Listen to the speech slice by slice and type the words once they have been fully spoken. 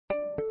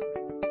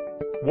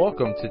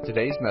Welcome to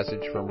today's message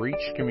from Reach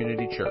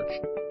Community Church.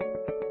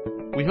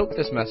 We hope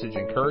this message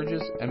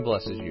encourages and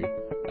blesses you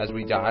as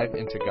we dive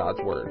into God's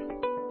Word.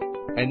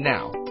 And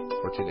now,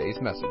 for today's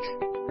message.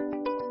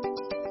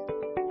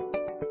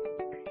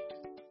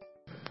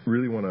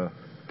 Really want to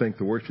thank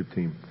the worship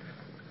team.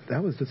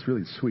 That was just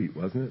really sweet,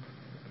 wasn't it?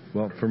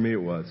 Well, for me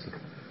it was.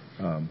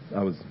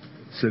 I was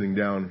sitting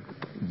down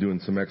doing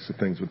some extra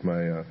things with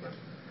my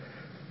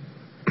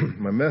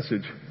my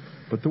message,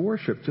 but the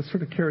worship just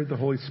sort of carried the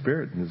Holy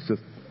Spirit. And it's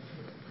just,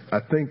 I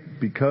think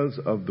because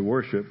of the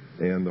worship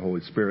and the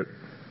Holy Spirit,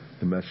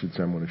 the message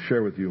I'm going to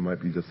share with you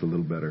might be just a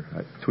little better.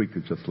 I tweaked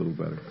it just a little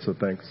better. So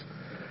thanks.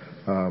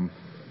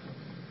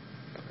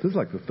 This is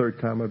like the third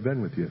time I've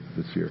been with you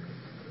this year.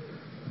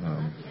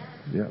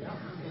 Yeah.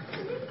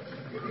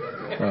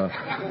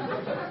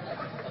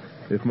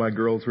 If my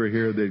girls were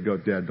here, they'd go,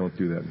 "Dad, don't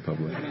do that in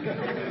public."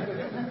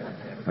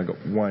 I go,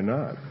 "Why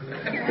not?"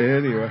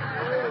 Anyway,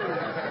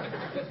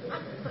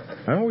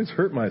 I always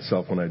hurt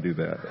myself when I do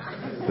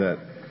that.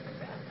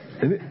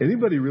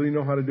 Anybody really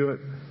know how to do it?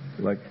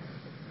 Like,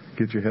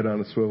 get your head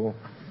on a swivel.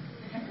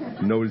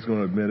 Nobody's going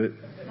to admit it.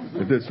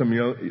 If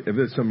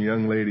there's some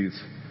young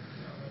ladies,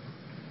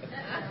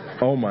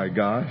 oh my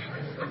gosh,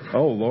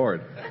 oh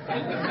Lord.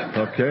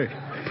 Okay,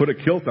 put a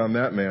kilt on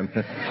that, man.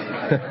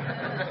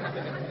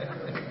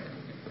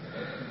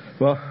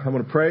 Well, I'm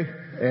going to pray,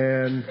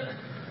 and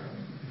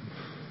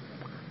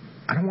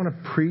I don't want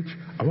to preach.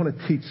 I want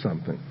to teach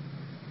something.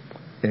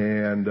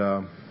 And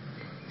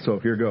so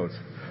here goes.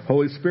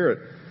 Holy Spirit,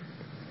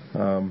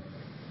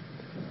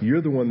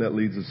 you're the one that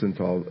leads us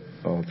into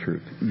all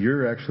truth.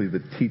 You're actually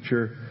the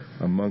teacher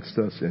amongst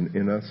us and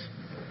in us.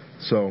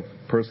 So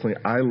personally,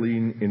 I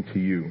lean into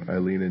you. I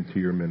lean into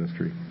your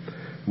ministry.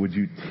 Would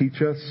you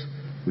teach us?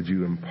 Would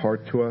you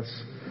impart to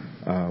us?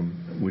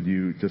 Would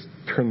you just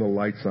turn the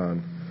lights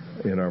on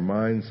in our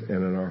minds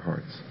and in our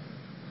hearts?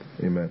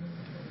 Amen.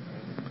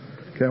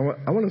 Okay,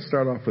 I want to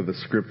start off with a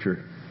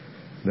scripture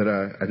that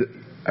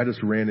I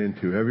just ran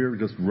into. Have you ever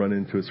just run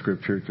into a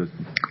scripture?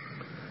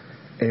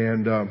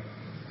 And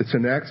it's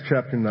in Acts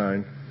chapter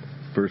 9,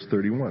 verse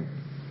 31.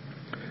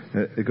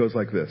 It goes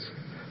like this.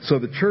 So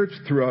the church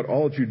throughout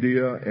all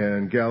Judea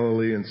and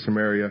Galilee and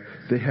Samaria,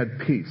 they had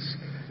peace,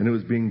 and it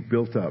was being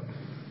built up.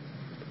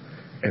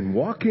 And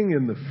walking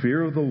in the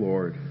fear of the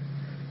Lord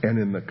and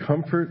in the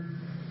comfort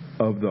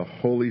of the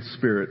Holy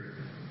Spirit,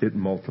 it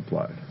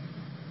multiplied.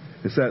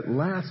 It's that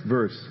last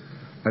verse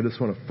I just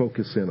want to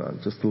focus in on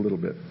just a little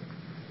bit.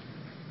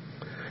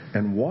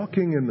 And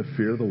walking in the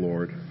fear of the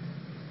Lord,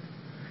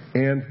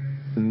 and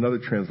another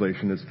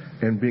translation is,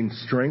 and being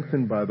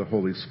strengthened by the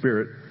Holy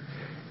Spirit,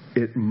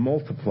 it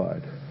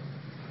multiplied.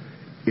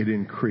 It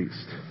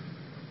increased.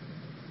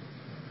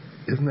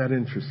 Isn't that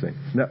interesting?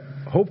 Now,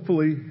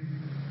 hopefully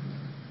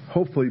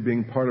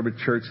being part of a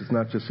church is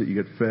not just that you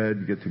get fed,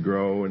 you get to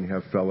grow, and you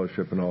have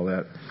fellowship and all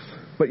that.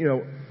 But,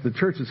 the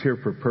church is here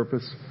for a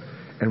purpose,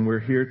 and we're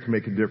here to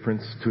make a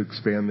difference, to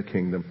expand the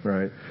kingdom,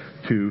 right?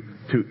 To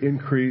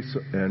increase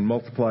and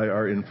multiply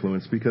our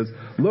influence. Because,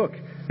 look,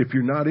 if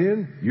you're not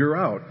in, you're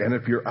out. And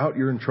if you're out,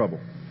 you're in trouble.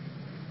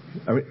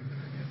 I mean,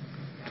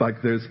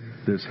 like there's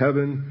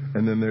heaven,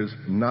 and then there's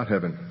not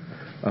heaven.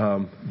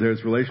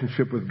 There's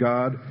relationship with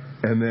God,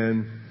 and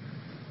then,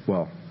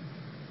 well,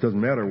 it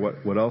doesn't matter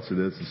what else it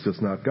is. It's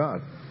just not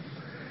God.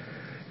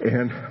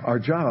 And our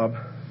job,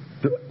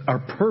 our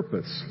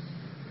purpose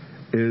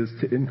is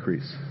to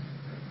increase.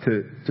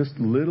 To just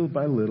little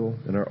by little,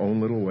 in our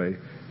own little way,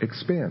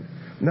 expand.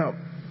 Now,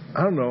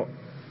 I don't know.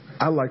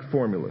 I like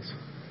formulas.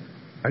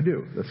 I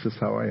do. That's just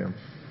how I am.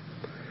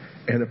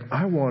 And if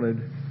I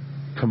wanted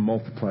to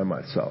multiply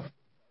myself,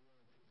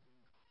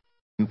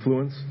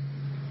 influence,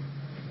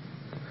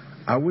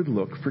 I would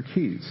look for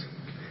keys.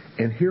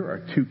 And here are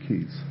two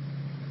keys.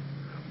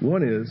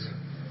 One is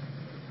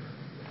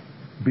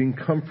being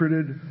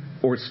comforted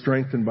or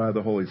strengthened by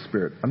the Holy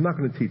Spirit. I'm not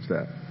going to teach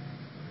that.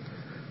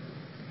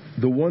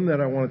 The one that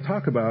I want to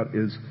talk about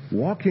is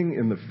walking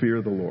in the fear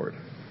of the Lord.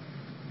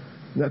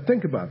 Now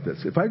think about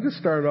this. If I just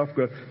started off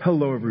going,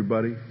 "Hello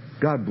everybody,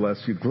 God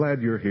bless you,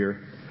 glad you're here."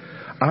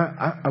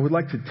 I would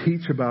like to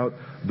teach about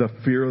the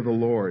fear of the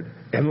Lord.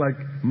 And like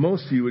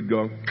most of you would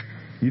go,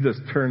 you just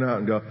turn out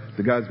and go,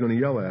 the guy's going to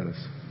yell at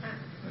us.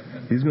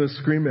 He's going to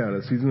scream at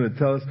us. He's going to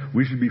tell us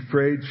we should be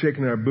afraid,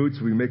 shaking our boots.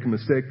 If we make a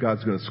mistake,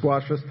 God's going to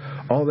squash us.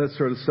 All that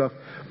sort of stuff.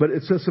 But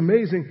it's just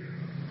amazing.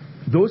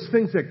 Those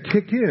things that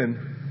kick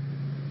in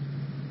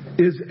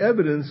is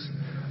evidence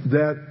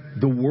that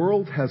the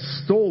world has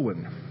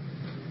stolen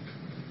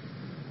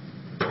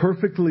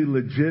perfectly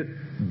legit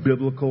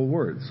biblical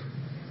words.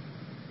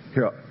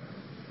 Here,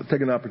 I'll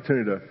take an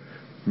opportunity to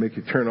make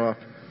you turn off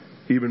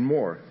even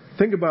more.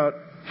 Think about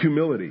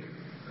humility,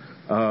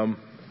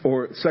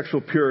 or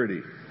sexual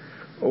purity,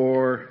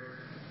 or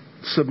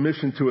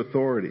submission to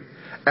authority.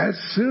 As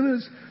soon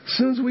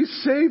as we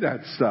say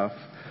that stuff,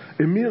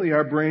 immediately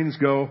our brains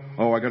go,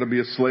 oh, I got to be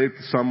a slave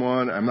to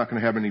someone. I'm not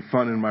going to have any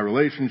fun in my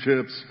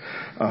relationships.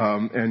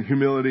 And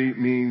humility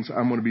means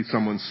I'm going to be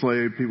someone's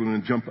slave. People are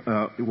going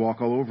to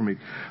walk all over me.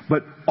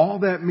 But all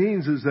that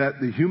means is that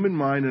the human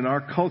mind in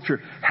our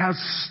culture has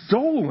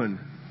stolen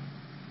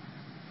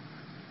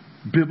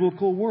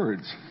biblical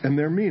words and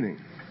their meaning.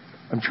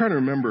 I'm trying to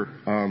remember.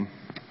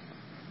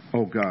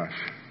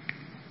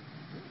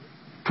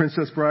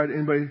 Princess Bride.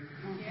 Anybody?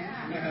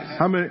 Yeah.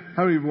 How many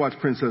of you have watched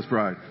Princess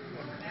Bride?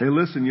 Hey,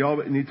 listen,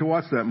 y'all need to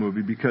watch that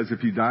movie, because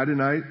if you die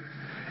tonight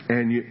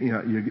and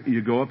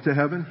you go up to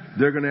heaven,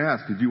 they're going to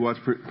ask, did you watch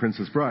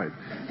Princess Bride?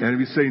 And if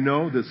you say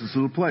no, this is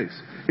the place.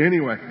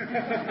 Anyway,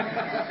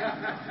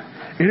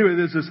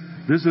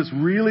 there's this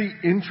really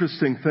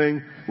interesting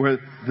thing where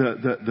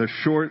the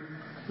short,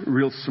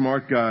 real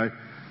smart guy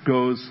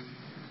goes,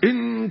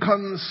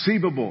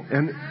 inconceivable,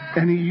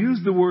 and he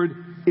used the word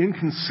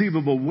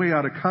inconceivable way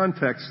out of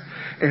context.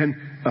 And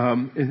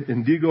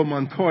Inigo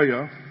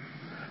Montoya,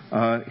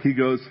 he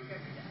goes,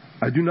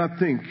 I do not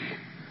think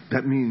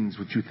that means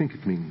what you think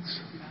it means.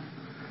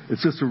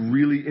 It's just a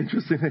really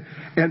interesting thing.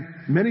 And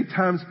many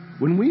times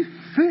when we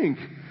think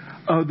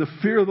of the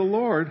fear of the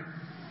Lord,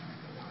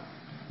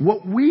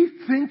 what we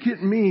think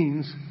it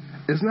means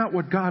is not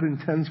what God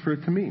intends for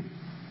it to mean.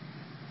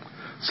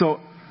 So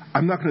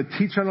I'm not going to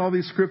teach on all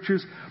these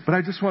scriptures, but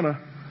I just want to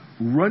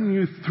run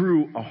you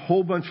through a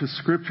whole bunch of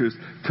scriptures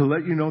to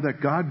let you know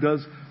that God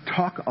does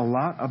talk a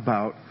lot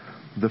about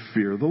the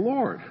fear of the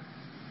Lord.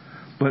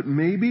 But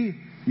maybe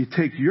you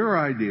take your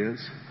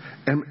ideas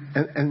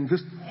and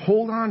just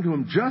hold on to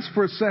them just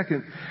for a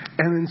second,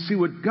 and then see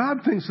what God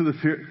thinks of the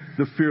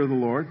fear of the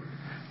Lord.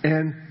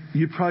 And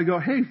you probably go,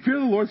 hey, fear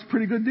of the Lord's a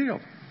pretty good deal.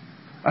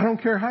 I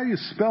don't care how you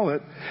spell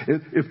it.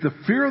 If the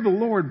fear of the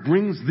Lord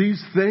brings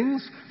these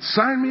things,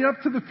 sign me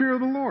up to the fear of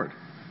the Lord.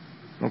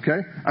 Okay?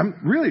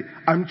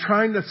 I'm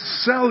trying to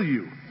sell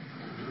you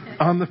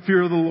on the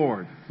fear of the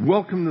Lord.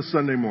 Welcome to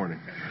Sunday morning.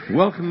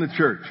 Welcome to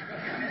church.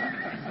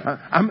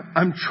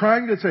 I'm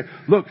trying to say,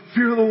 look,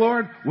 fear of the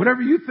Lord,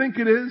 whatever you think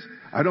it is,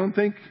 I don't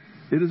think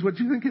it is what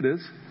you think it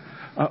is.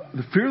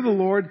 The fear of the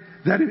Lord,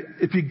 that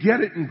if you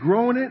get it and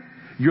grow in it,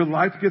 your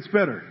life gets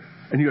better.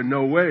 And you go,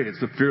 no way,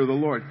 it's the fear of the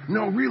Lord.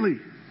 No, really.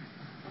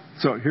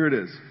 So here it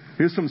is.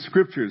 Here's some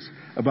scriptures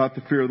about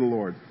the fear of the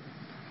Lord.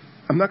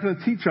 I'm not going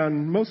to teach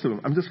on most of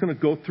them. I'm just going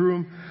to go through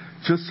them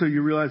just so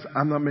you realize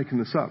I'm not making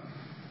this up.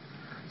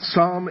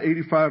 Psalm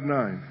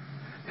 85:9.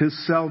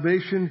 His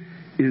salvation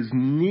is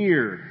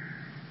near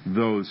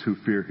those who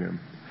fear him.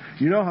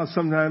 You know how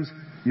sometimes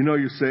you know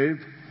you're saved,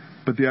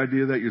 but the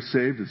idea that you're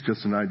saved is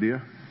just an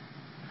idea?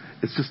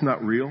 It's just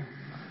not real.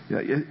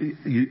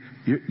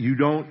 You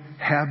don't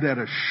have that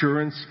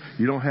assurance.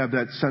 You don't have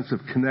that sense of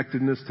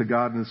connectedness to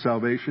God and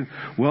salvation.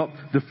 Well,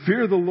 the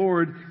fear of the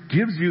Lord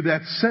gives you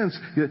that sense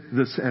that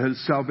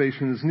his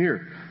salvation is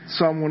near.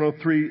 Psalm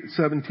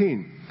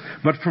 103:17.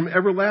 But from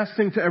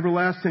everlasting to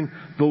everlasting,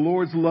 the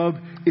Lord's love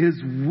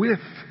is with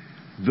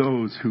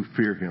those who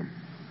fear him.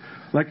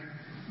 Like,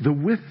 the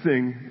with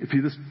thing, if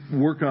you just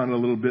work on it a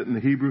little bit in the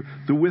Hebrew,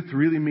 the with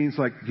really means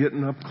like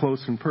getting up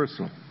close and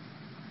personal.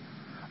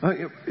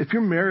 If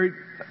you're married,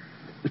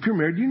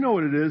 you know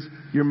what it is.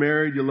 You're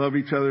married, you love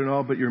each other and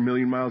all, but you're a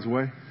million miles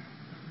away.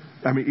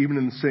 I mean, even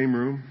in the same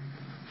room,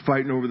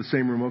 fighting over the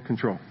same remote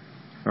control.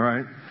 All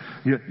right?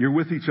 You're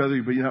with each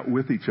other, but you're not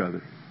with each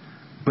other.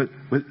 But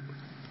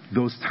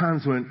those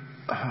times when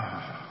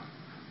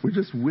we're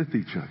just with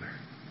each other.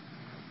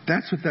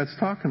 That's what that's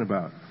talking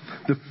about.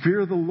 The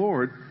fear of the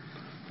Lord,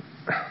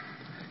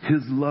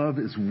 his love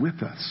is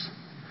with us.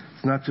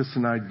 It's not just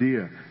an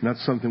idea, not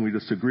something we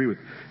just agree with.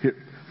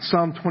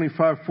 Psalm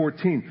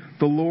 25:14.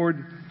 The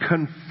Lord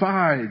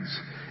confides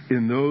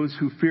in those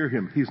who fear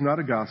him. He's not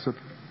a gossip.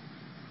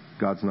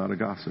 God's not a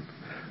gossip.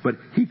 But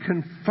he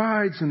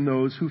confides in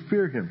those who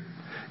fear him.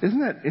 Isn't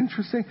that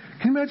interesting?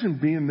 Can you imagine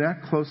being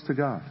that close to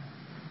God?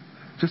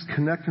 Just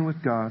connecting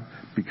with God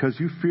because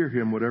you fear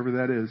him, whatever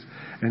that is.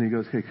 And he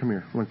goes, hey, come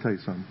here. I want to tell you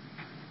something.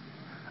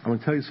 I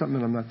want to tell you something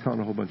that I'm not telling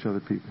a whole bunch of other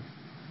people.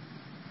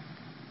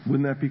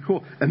 Wouldn't that be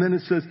cool? And then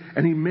it says,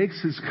 and he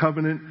makes his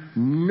covenant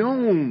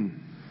known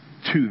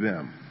to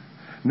them.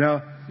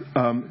 Now,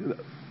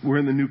 we're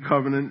in the new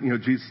covenant. You know,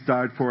 Jesus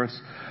died for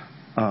us,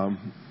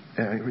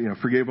 and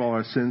forgave all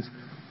our sins.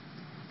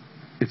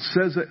 It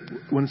says that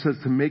when it says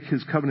to make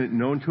his covenant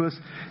known to us,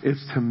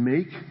 it's to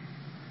make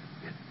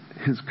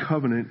his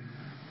covenant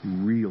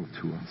real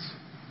to us.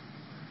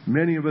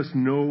 Many of us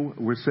know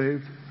we're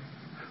saved.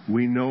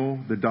 We know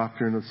the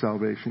doctrine of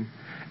salvation,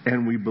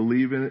 and we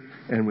believe in it,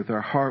 and with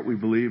our heart we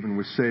believe and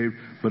we're saved,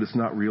 but it's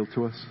not real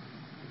to us.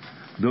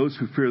 Those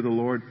who fear the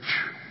Lord,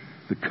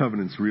 the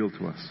covenant's real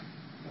to us.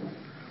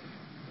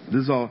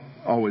 This is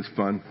always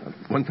fun.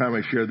 One time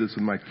I shared this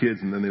with my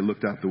kids, and then they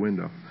looked out the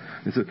window.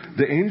 They said,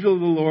 the angel of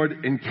the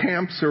Lord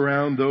encamps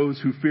around those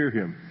who fear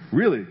him.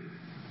 Really?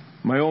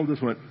 My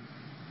oldest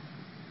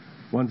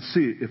wanted to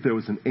see if there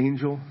was an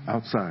angel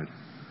outside.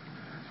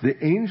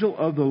 The angel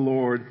of the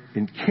Lord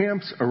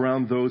encamps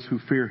around those who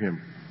fear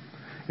him,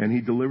 and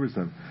he delivers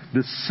them.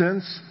 The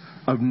sense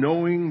of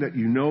knowing that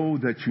you know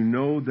that you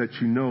know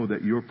that you know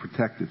that you're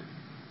protected.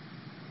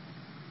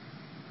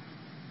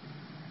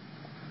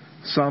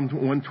 Psalm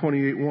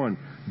 128:1.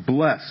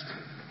 Blessed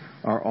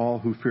are all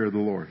who fear the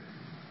Lord,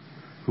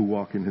 who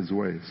walk in his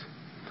ways.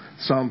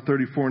 Psalm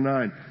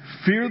 34:9.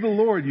 Fear the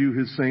Lord, you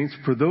his saints,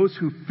 for those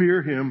who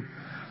fear him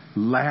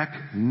lack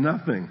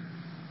nothing.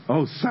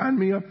 Oh, sign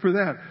me up for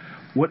that.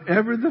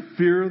 Whatever the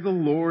fear of the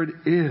Lord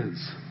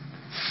is,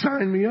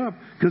 sign me up.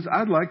 Because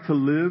I'd like to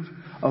live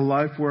a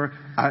life where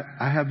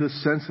I have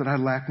this sense that I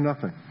lack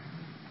nothing.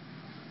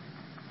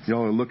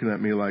 Y'all are looking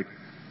at me like,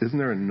 isn't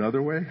there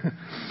another way?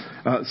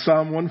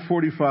 Psalm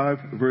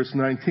 145, verse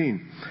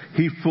 19.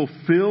 He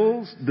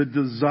fulfills the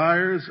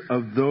desires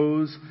of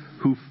those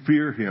who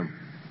fear him.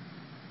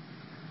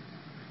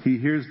 He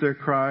hears their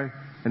cry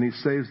and he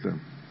saves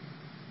them.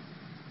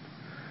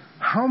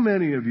 How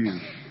many of you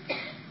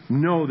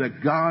know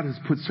that God has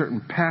put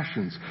certain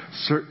passions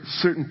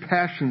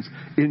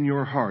in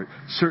your heart,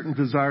 certain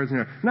desires in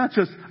your heart? Not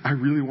just, I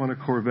really want a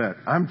Corvette.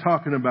 I'm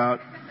talking about,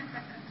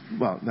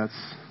 well,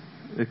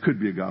 it could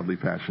be a godly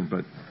passion,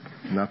 but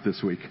not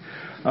this week.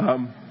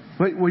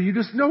 But you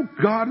just know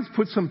God has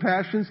put some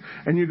passions,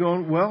 and you're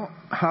going, well,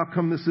 how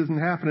come this isn't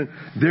happening?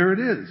 There it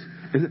is.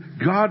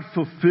 God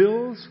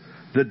fulfills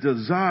the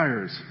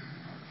desires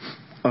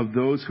of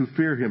those who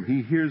fear him.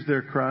 He hears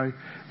their cry,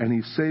 and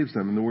he saves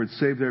them. And the word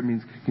save there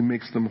means he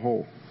makes them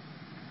whole.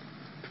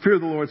 The fear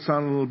of the Lord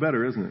sounds a little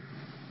better, isn't it?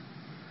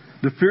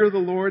 The fear of the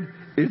Lord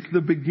is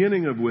the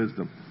beginning of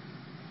wisdom.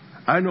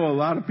 I know a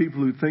lot of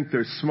people who think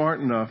they're smart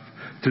enough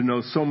to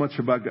know so much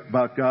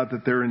about God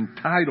that they're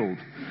entitled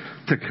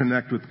to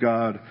connect with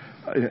God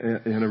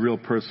in a real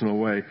personal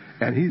way.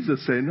 And he's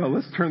just saying, no,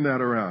 let's turn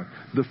that around.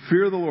 The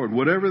fear of the Lord,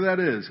 whatever that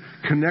is,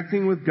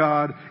 connecting with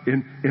God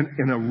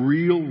in a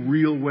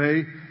real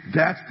way,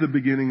 that's the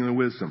beginning of the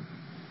wisdom.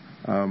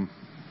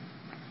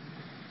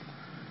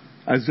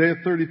 Isaiah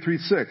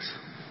 33:6.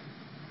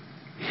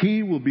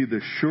 He will be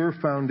the sure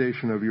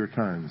foundation of your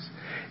times,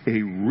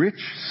 a rich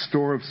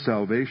store of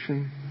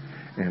salvation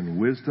and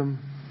wisdom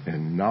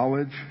and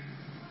knowledge.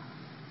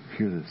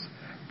 Hear this.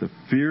 The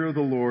fear of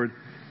the Lord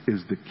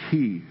is the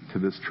key to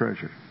this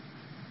treasure.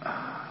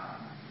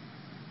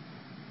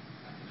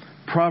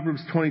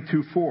 Proverbs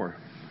 22:4.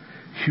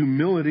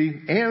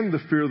 Humility and the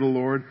fear of the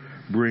Lord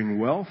bring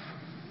wealth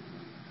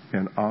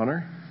and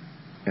honor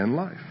and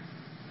life.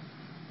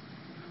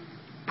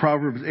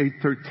 Proverbs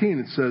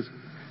 8:13, it says,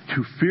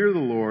 to fear the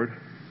Lord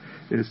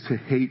is to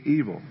hate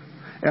evil,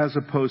 as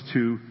opposed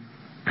to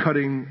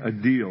cutting a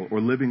deal or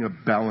living a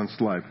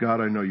balanced life.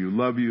 God, I know you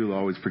love you, you'll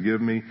always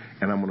forgive me,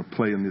 and I'm going to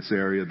play in this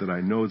area that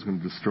I know is going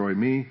to destroy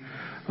me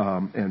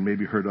and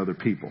maybe hurt other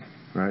people.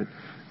 Right?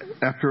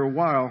 After a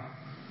while,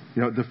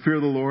 the fear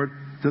of the Lord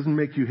doesn't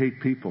make you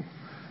hate people,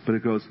 but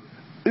it goes,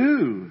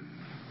 ooh,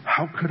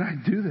 how could I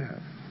do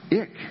that?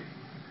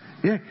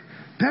 Ick.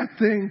 That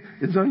thing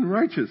is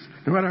unrighteous.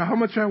 No matter how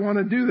much I want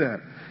to do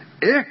that.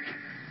 Ick.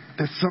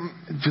 That's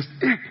just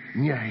ick.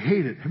 And you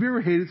hate it. Have you ever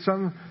hated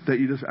something that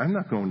you just, I'm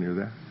not going near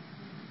that.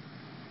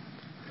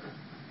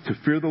 To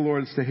fear the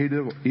Lord is to hate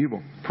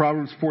evil.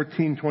 Proverbs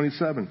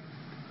 14:27.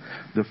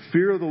 The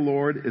fear of the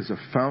Lord is a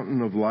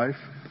fountain of life,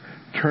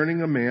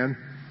 turning a man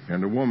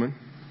and a woman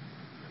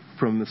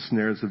from the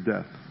snares of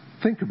death.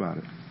 Think about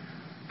it.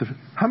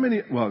 How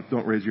many, well,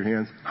 don't raise your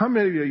hands. How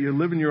many of you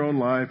live in your own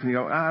life and you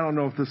go, I don't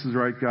know if this is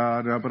right,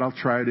 God, but I'll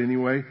try it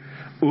anyway.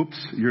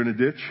 Oops, you're in a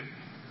ditch.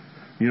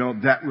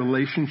 That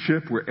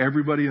relationship where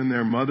everybody and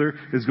their mother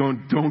is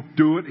going, don't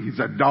do it. He's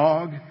a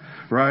dog,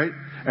 right?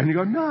 And you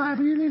go, no, I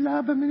really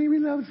love him and he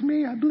really loves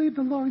me. I believe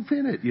the Lord's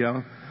in it,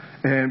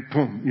 And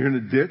boom, you're in a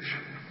ditch.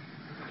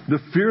 The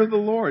fear of the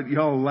Lord,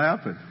 y'all are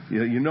laughing.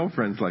 You know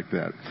friends like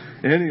that.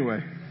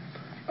 Anyway,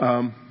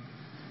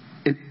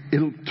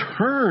 it'll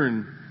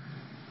turn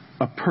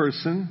a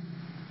person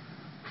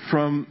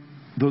from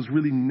those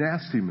really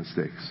nasty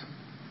mistakes.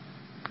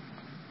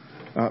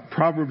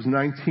 Proverbs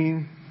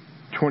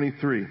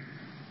 19:23.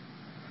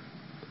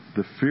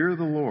 The fear of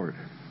the Lord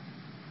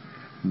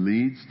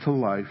leads to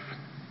life.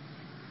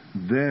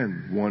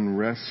 Then one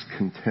rests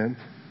content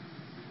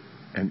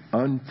and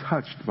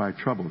untouched by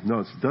trouble. No,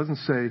 it doesn't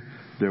say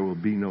there will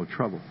be no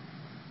trouble.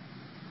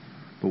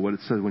 But what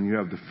it says, when you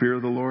have the fear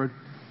of the Lord,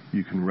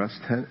 you can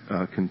rest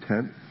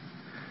content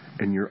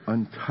and you're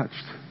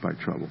untouched by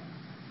trouble.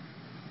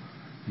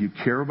 You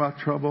care about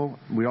trouble.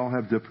 We all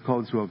have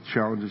difficulties. We all have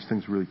challenges,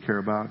 things we really care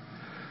about.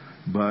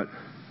 But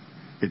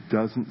it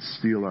doesn't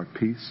steal our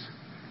peace.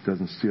 It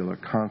doesn't steal our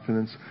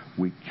confidence.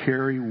 We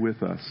carry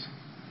with us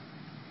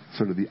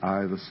sort of the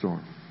eye of the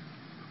storm.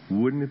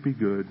 Wouldn't it be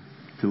good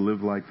to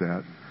live like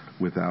that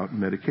without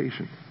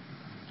medication?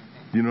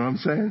 You know what I'm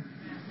saying?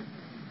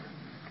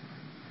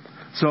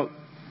 So,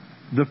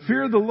 the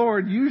fear of the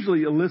Lord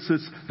usually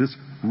elicits this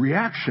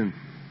reaction.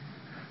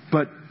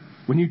 But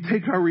when you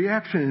take our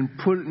reaction and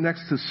put it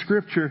next to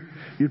Scripture,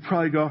 you'd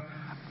probably go,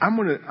 I'm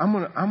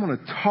gonna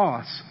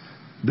toss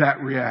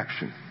that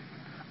reaction.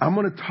 I'm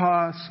going to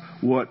toss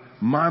what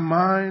my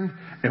mind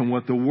and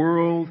what the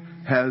world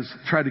has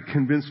tried to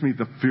convince me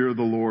the fear of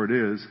the Lord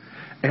is.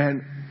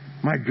 And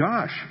My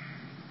gosh.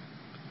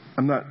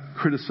 I'm not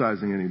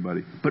criticizing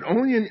anybody, but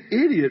only an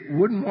idiot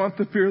wouldn't want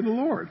the fear of the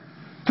Lord.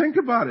 Think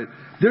about it.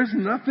 There's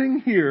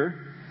nothing here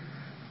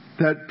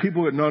that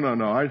people would, no,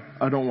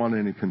 I don't want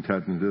any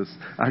contentedness.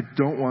 I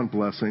don't want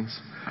blessings.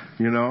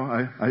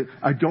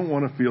 I don't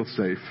want to feel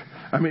safe.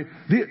 I mean,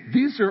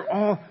 these are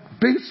all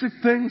basic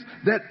things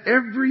that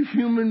every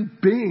human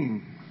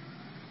being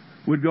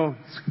would go,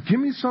 give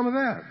me some of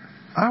that.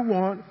 I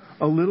want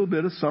a little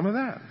bit of some of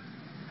that.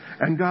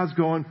 And God's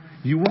going,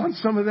 you want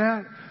some of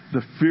that?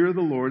 The fear of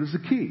the Lord is the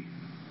key.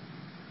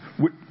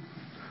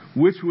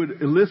 Which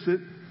would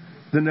elicit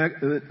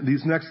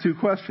these next two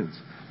questions.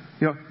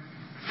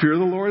 Fear of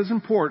the Lord is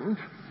important,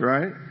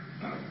 right?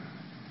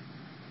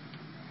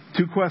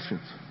 Two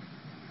questions.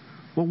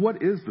 Well,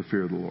 what is the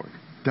fear of the Lord?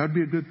 That would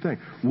be a good thing.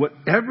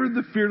 Whatever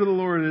the fear of the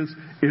Lord is,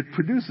 it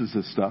produces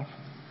this stuff.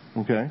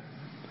 Okay?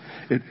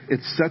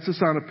 It sets us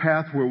on a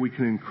path where we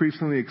can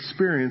increasingly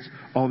experience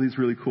all these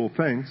really cool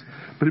things.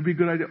 But it'd be a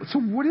good idea. So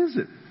what is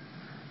it?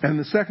 And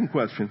the second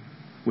question,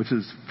 which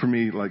is for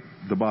me like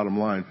the bottom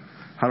line,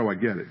 how do I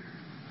get it?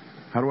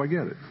 How do I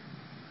get it?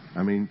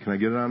 I mean, can I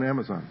get it on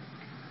Amazon?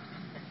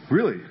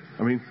 Really?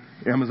 I mean,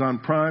 Amazon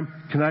Prime,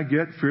 can I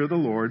get Fear of the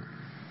Lord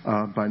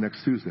by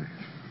next Tuesday?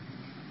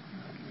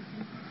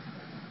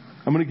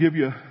 I'm going to give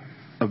you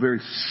a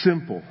very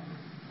simple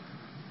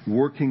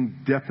working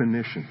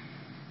definition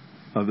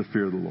of the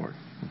fear of the Lord.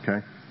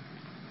 Okay?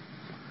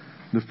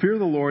 The fear of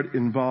the Lord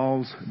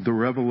involves the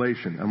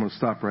revelation. I'm going to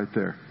stop right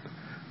there.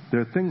 There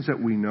are things that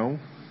we know,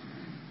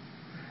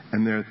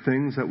 and there are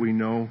things that we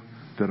know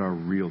that are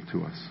real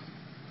to us.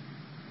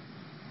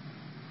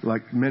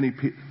 Like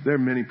there are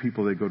many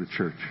people that go to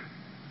church.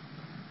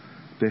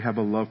 They have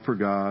a love for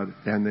God,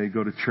 and they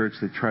go to church.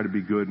 They try to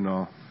be good and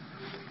all.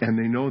 And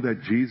they know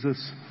that Jesus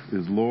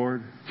is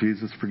Lord.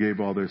 Jesus forgave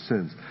all their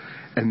sins.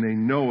 And they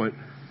know it,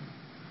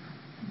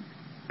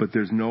 but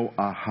there's no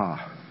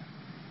aha.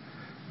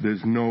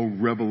 There's no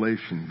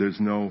revelation. There's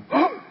no,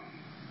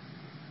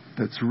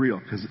 that's real.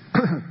 Because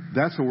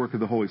that's the work of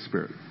the Holy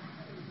Spirit.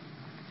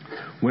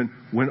 When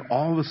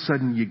all of a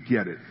sudden you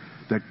get it,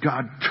 that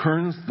God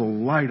turns the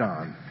light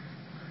on,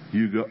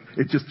 you go,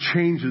 it just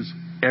changes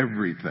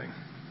everything.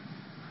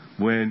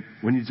 When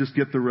you just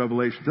get the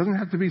revelation. It doesn't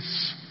have to be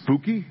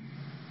spooky.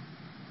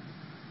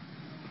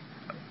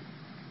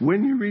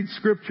 When you read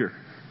Scripture,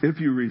 if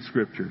you read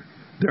Scripture,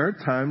 there are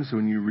times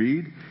when you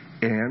read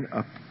and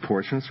a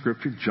portion of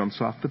Scripture jumps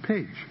off the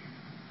page.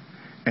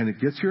 And it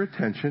gets your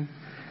attention,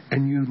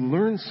 and you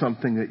learn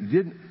something that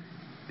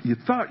you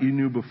thought you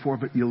knew before,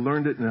 but you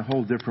learned it in a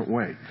whole different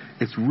way.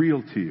 It's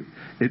real to you.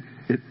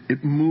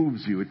 It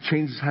moves you. It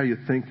changes how you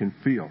think and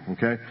feel.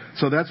 Okay?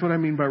 So that's what I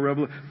mean by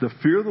revelation. The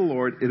fear of the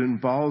Lord, it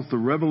involves the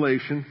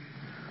revelation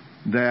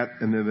that,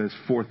 and then there's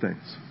four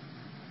things.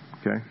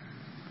 Okay?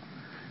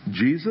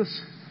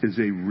 Jesus is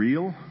a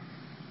real,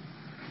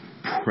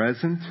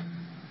 present,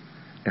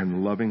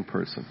 and loving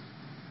person.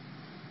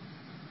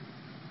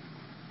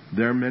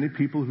 There are many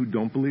people who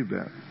don't believe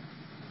that.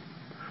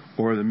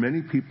 Or there are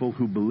many people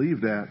who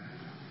believe that,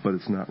 but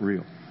it's not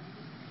real.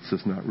 It's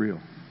just not real.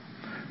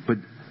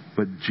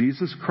 But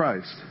Jesus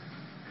Christ,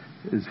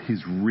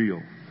 He's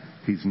real.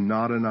 He's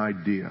not an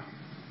idea.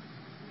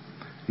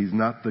 He's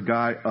not the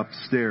guy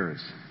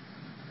upstairs.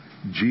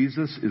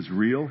 Jesus is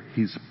real.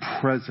 He's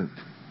present.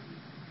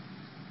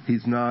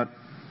 He's not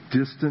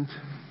distant.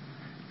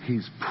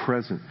 He's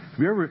present. Have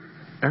you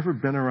ever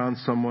been around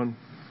someone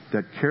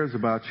that cares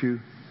about you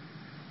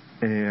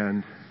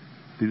and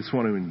they just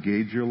want to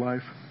engage your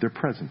life? They're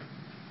present.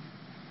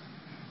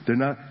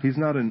 He's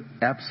not an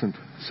absent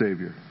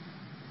Savior.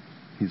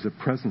 He's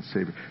a present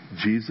Savior.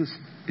 Jesus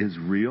is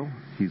real.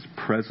 He's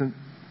present.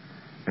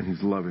 And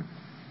He's loving.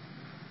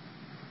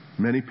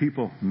 Many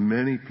people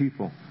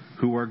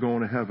who are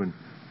going to heaven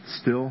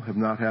still have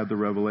not had the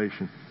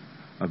revelation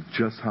of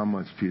just how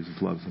much Jesus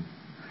loves them.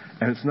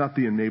 And it's not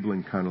the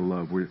enabling kind of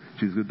love where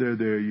Jesus goes,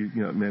 there, you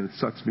know, man, it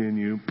sucks being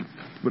you,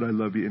 but I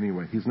love you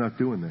anyway. He's not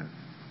doing that.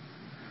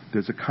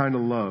 There's a kind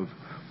of love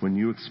when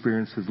you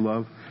experience His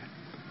love.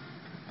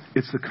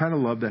 It's the kind of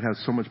love that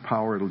has so much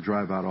power it'll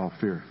drive out all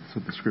fear. That's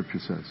what the Scripture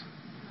says.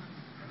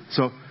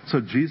 So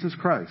Jesus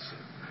Christ,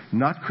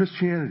 not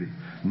Christianity,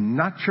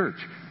 not church,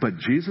 but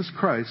Jesus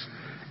Christ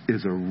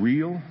is a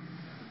real,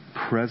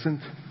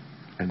 present,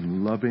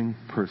 and loving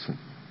person.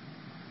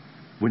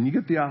 When you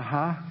get the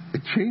aha,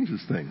 it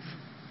changes things.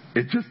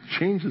 It just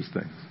changes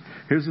things.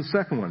 Here's the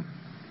second one.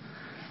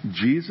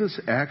 Jesus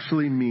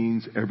actually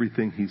means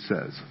everything He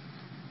says.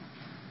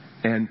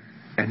 And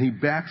He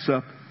backs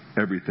up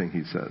everything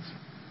He says.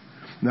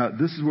 Now,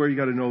 this is where you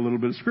got to know a little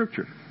bit of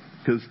Scripture.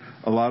 Because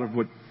a lot of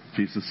what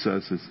Jesus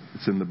says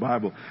it's in the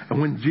Bible. And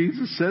when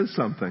Jesus says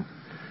something,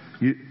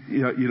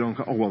 you don't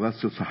go, oh, well,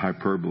 that's just a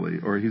hyperbole.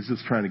 Or He's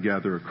just trying to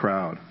gather a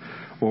crowd.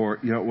 Or,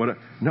 what?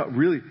 No,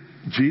 really,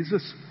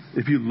 Jesus,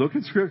 if you look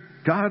at Scripture,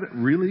 God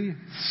really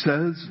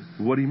says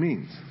what He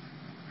means.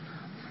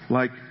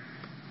 Like,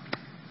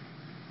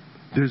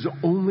 there's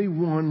only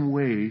one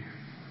way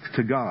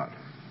to God.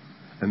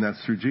 And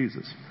that's through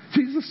Jesus.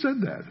 Jesus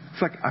said that.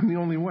 It's like, I'm the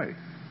only way.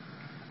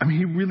 I mean,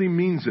 he really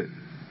means it.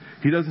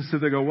 He doesn't sit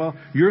there and go, well,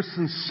 your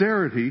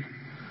sincerity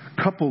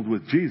coupled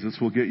with Jesus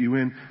will get you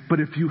in. But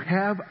if you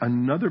have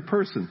another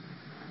person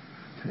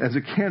as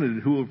a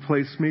candidate who will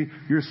replace me,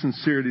 your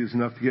sincerity is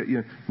enough to get you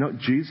in. No,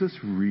 Jesus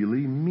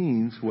really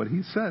means what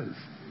he says.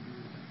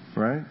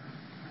 Right?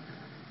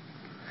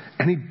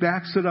 And he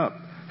backs it up.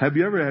 Have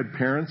you ever had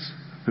parents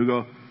who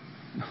go,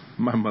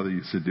 my mother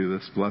used to do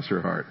this, bless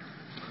her heart.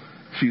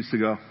 She used to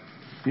go,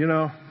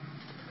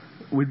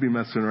 we'd be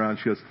messing around.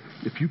 She goes,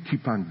 if you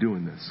keep on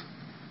doing this,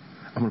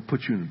 I'm going to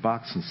put you in a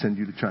box and send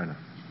you to China.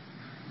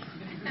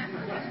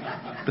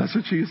 That's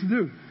what she used to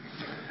do.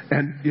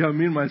 And,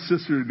 me and my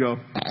sister would go,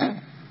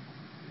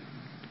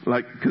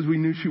 because we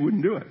knew she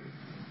wouldn't do it.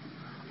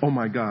 Oh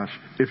my gosh,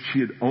 if she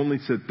had only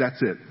said,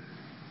 that's it,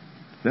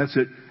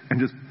 and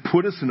just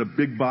put us in a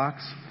big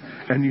box,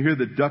 and you hear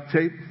the duct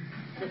tape.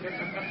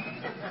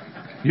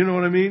 You know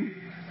what I mean?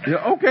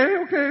 Yeah,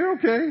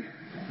 okay.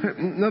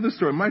 Another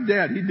story. My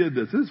dad, he did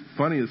this. This is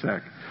funny as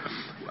heck.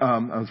 I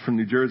was from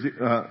New Jersey.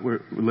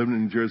 We're living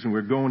in New Jersey, and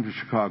we're going to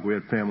Chicago. We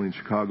had family in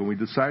Chicago, and we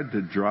decided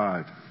to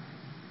drive.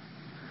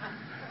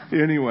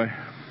 Anyway,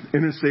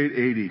 Interstate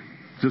 80,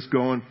 just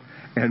going,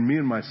 and me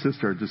and my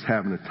sister are just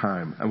having a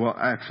time. Well,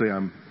 actually,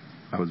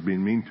 I was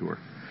being mean to her.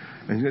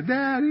 And she said,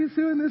 Dad, he's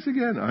doing this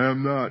again. I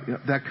am not.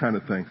 That kind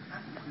of thing.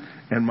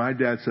 And my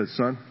dad said,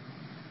 son,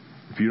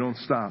 if you don't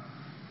stop,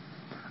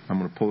 I'm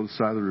going to pull to the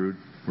side of the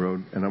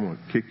road, and I'm going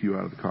to kick you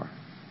out of the car.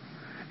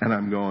 And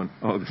I'm going,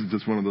 oh, this is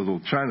just one of those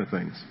little China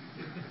things,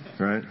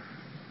 right?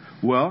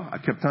 Well, I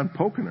kept on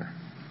poking her.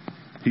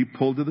 He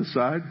pulled to the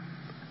side,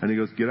 and he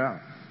goes, get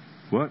out.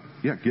 What?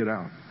 Yeah, get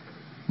out.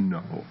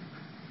 No.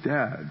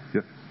 Dad.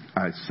 Yeah.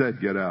 I said,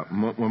 get out.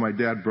 When my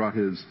dad brought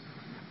his,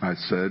 I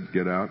said,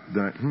 get out.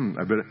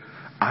 Then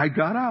I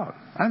got out.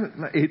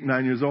 I'm 8,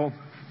 9 years old.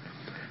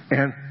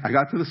 And I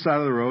got to the side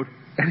of the road,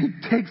 and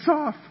he takes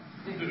off.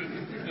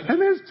 And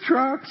there's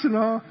trucks and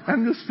all.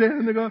 I'm just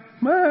standing there going,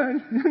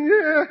 man,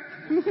 yeah.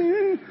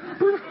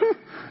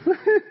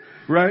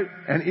 Right?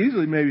 And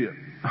easily maybe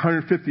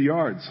 150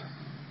 yards.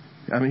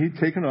 I mean, he'd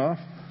taken off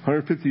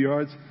 150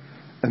 yards,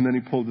 and then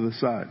he pulled to the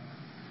side.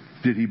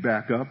 Did he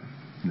back up?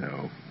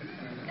 No.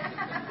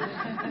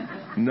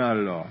 Not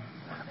at all.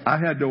 I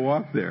had to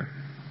walk there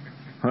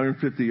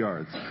 150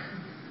 yards.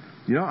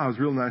 I was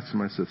real nice to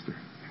my sister.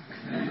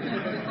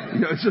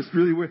 It's just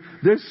really weird.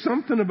 There's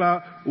something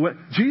about what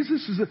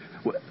Jesus is.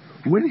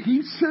 When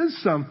he says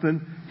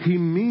something, he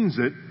means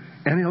it,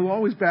 and he'll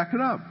always back it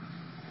up.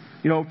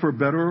 For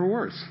better or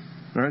worse.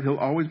 All right? He'll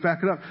always back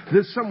it up.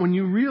 There's something when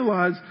you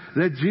realize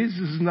that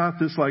Jesus is not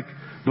this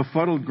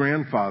befuddled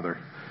grandfather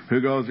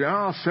who goes,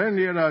 I'll send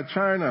you to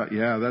China.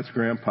 Yeah, that's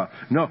grandpa.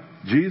 No,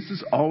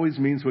 Jesus always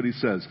means what he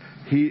says.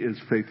 He is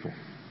faithful.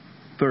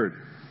 Third,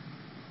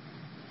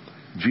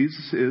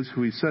 Jesus is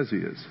who he says he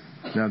is.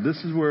 Now, this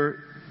is where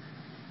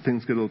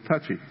things get a little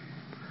touchy.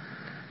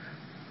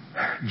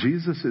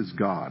 Jesus is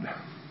God.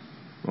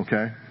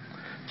 Okay?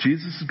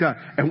 Jesus is God.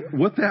 And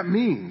what that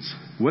means,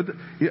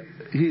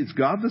 he's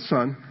God the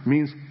Son,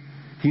 means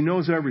he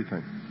knows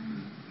everything.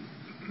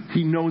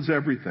 He knows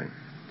everything.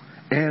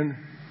 And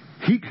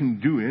he can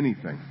do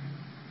anything.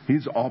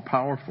 He's all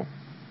powerful.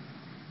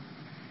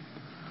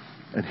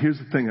 And here's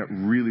the thing that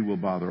really will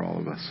bother all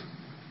of us.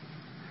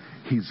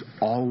 He's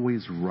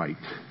always right.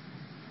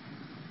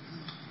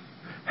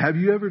 Have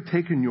you ever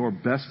taken your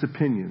best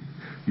opinion,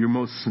 your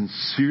most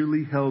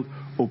sincerely held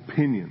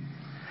opinion,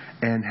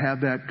 and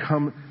have that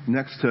come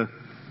next to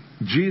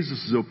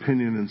Jesus'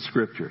 opinion in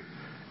Scripture?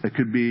 It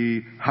could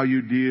be how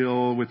you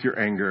deal with your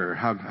anger,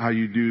 how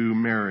you do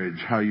marriage,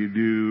 how you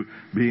do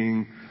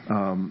being,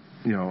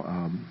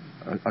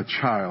 a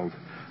child,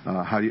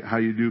 how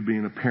you do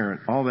being a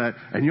parent, all that.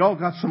 And you all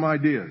got some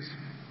ideas.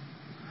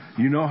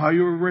 You know how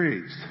you were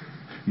raised.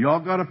 You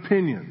all got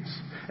opinions.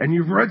 And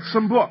you've read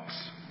some books.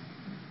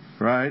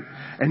 Right?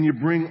 And you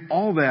bring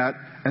all that,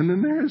 and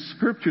then there's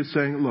Scripture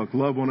saying, look,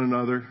 love one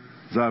another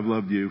as I've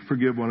loved you.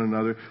 Forgive one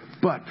another.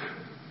 But,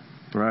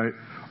 right?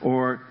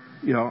 Or,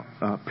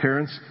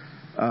 parents,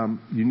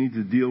 you need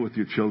to deal with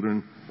your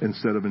children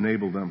instead of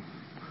enable them.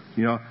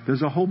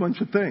 There's a whole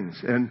bunch of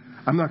things. And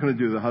I'm not going to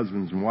do the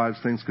husbands and wives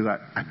things because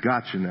I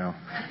got you now.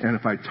 And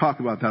if I talk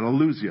about that, I'll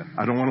lose you.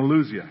 I don't want to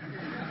lose you.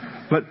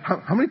 But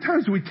how many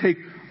times do we take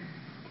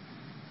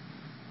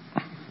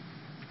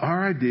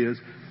our ideas,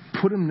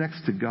 put them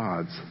next to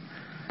God's,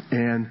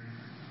 and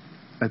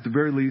at the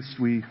very least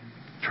we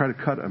try to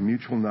cut a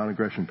mutual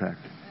non-aggression pact?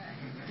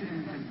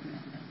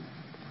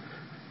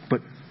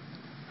 But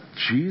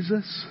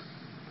Jesus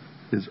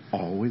is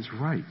always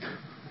right.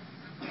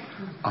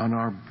 On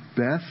our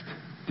best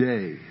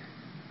day,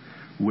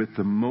 with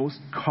the most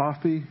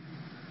coffee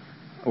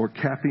or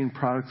caffeine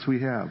products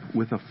we have,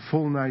 with a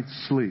full night's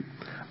sleep,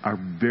 our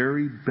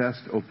very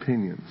best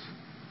opinions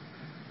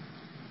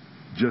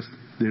just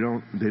they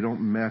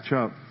don't match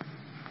up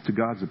to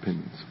God's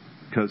opinions,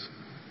 because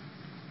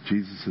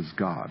Jesus is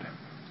God.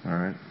 All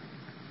right?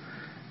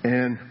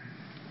 And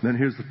then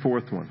here's the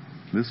fourth one.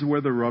 This is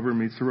where the rubber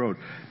meets the road.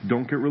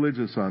 Don't get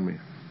religious on me.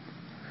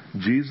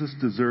 Jesus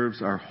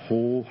deserves our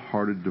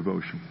wholehearted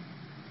devotion.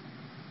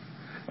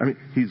 I mean,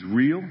 He's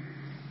real.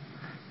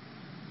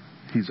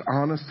 He's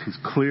honest. He's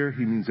clear.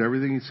 He means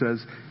everything He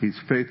says. He's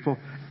faithful.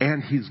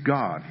 And He's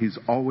God. He's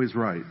always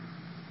right.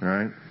 All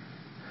right?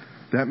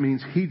 That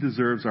means He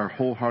deserves our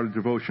wholehearted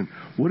devotion.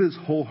 What does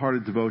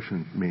wholehearted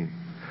devotion mean?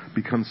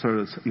 Become sort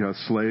of,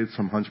 slave,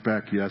 some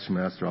hunchback? Yes,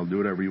 Master, I'll do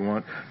whatever you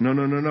want.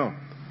 No.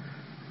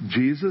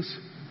 Jesus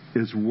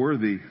is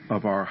worthy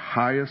of our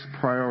highest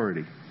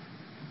priority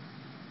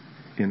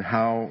in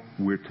how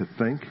we're to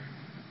think,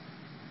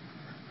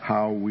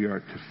 how we are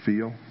to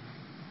feel,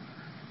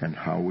 and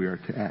how we are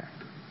to act.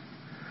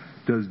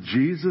 Does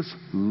Jesus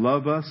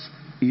love us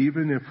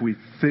even if we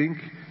think,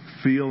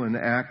 feel, and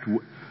act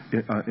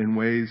in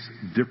ways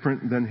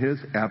different than His?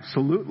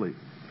 Absolutely.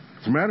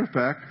 As a matter of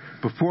fact,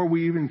 before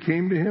we even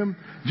came to Him,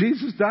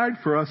 Jesus died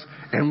for us,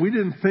 and we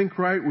didn't think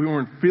right, we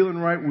weren't feeling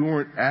right, we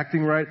weren't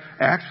acting right.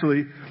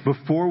 Actually,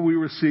 before we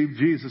received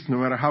Jesus, no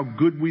matter how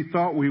good we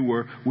thought we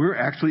were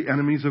actually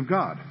enemies of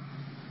God.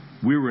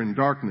 We were in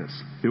darkness.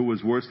 It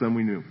was worse than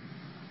we knew.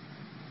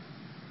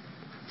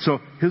 So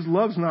His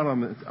love's not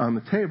on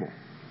the table.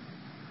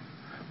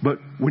 But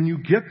when you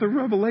get the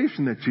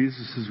revelation that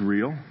Jesus is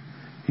real,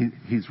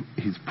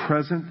 He's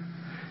present,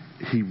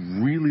 He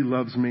really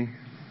loves me,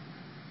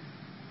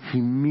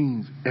 He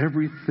means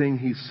everything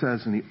He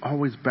says, and He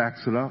always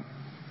backs it up,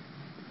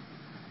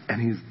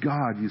 and He's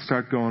God, you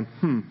start going,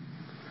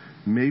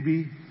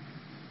 maybe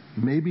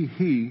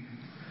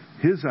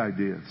His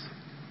ideas,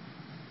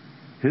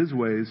 His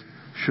ways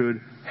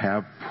should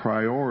have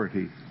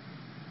priority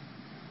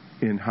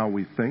in how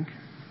we think,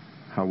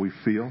 how we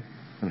feel,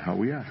 and how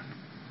we act.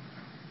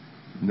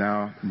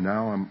 Now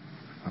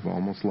I've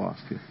almost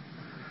lost you.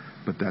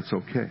 But that's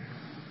okay.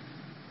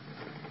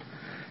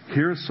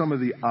 Here are some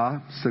of the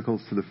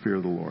obstacles to the fear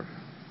of the Lord.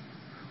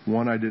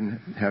 One I didn't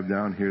have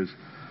down here is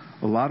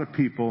a lot of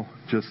people,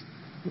 just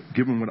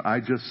given what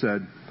I just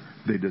said,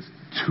 they just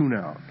tune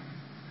out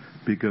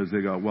because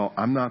they go, well,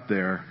 I'm not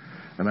there,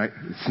 and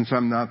since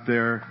I'm not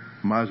there,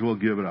 might as well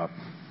give it up.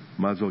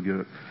 Might as well give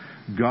it.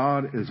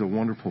 God is a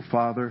wonderful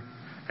Father,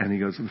 and He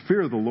goes, the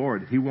fear of the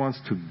Lord, He wants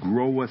to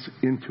grow us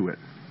into it.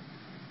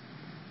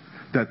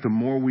 That the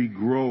more we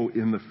grow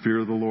in the fear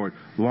of the Lord,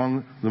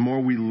 the more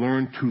we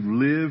learn to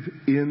live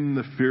in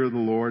the fear of the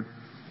Lord,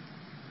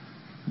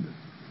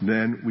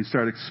 then we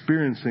start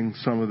experiencing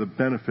some of the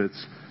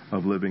benefits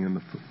of living in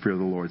the fear of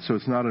the Lord. So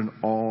it's not an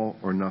all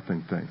or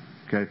nothing thing.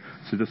 Okay?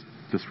 So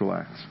just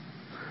relax.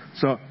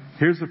 So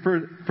here's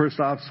the first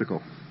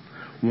obstacle.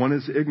 One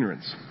is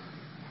ignorance.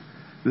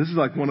 This is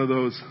like one of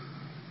those,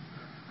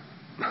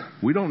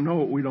 we don't know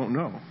what we don't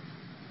know.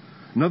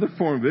 Another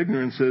form of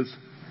ignorance is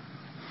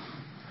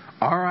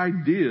our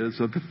ideas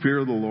of the fear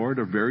of the Lord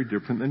are very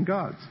different than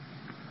God's.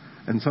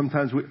 And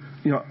sometimes we,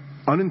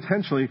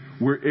 unintentionally,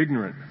 we're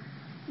ignorant.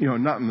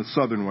 Not in the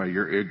southern way,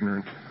 you're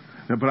ignorant.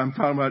 But I'm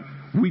talking about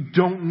we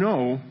don't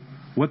know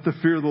what the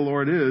fear of the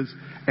Lord is,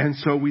 and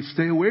so we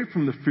stay away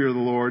from the fear of the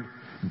Lord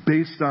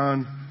based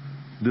on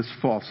this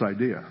false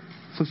idea.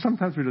 So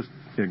sometimes we're just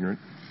ignorant.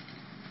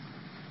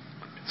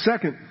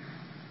 Second,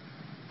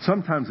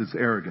 sometimes it's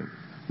arrogant.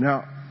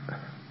 Now,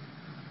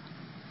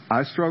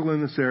 I struggle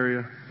in this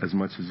area as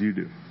much as you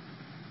do.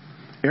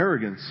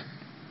 Arrogance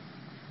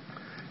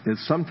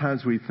is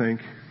sometimes we think,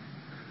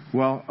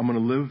 well, I'm going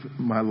to live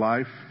my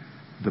life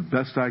the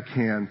best I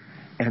can,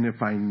 and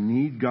if I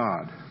need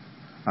God,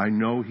 I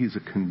know He's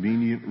a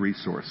convenient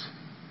resource.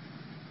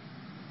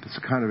 It's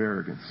a kind of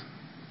arrogance.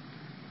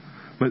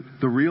 But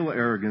the real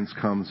arrogance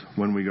comes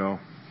when we go,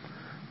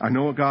 I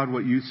know, God,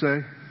 what you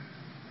say,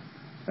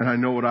 and I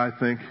know what I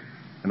think,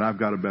 and I've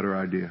got a better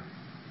idea.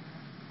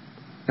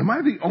 Am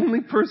I the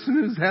only person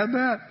who's had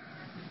that?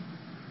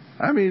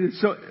 I mean,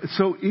 it's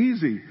so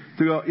easy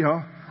to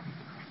go,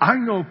 I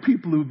know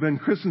people who've been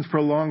Christians for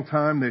a long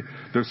time.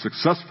 They're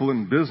successful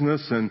in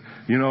business, and,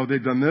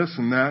 they've done this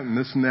and that and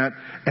this and that,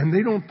 and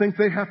they don't think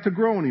they have to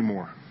grow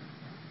anymore.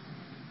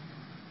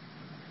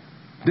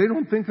 They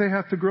don't think they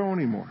have to grow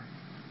anymore.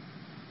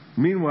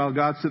 Meanwhile,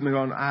 God's sitting there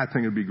going, I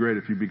think it'd be great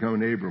if you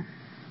become an Abram.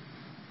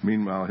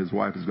 Meanwhile, his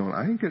wife is going,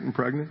 I ain't getting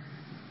pregnant.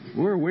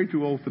 We're way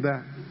too old for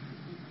that.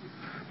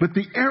 But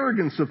the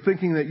arrogance of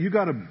thinking that you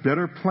got a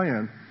better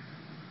plan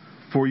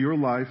for your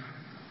life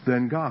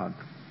than God.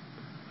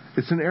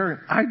 It's an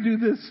arrogant. I do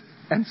this,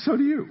 and so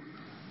do you.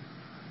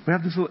 We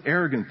have this little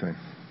arrogant thing.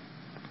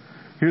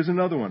 Here's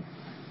another one.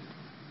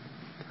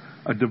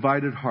 A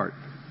divided heart.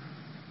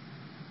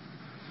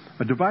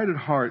 A divided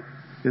heart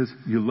is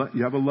you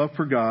have a love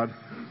for God,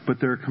 but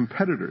there are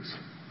competitors.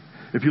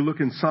 If you look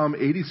in Psalm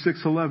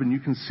 86:11, you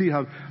can see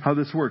how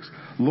this works.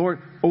 Lord,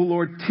 O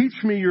Lord,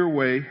 teach me your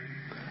way,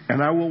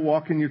 and I will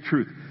walk in your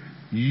truth.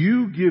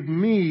 You give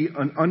me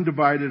an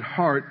undivided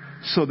heart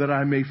so that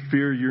I may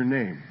fear your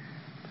name.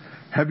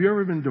 Have you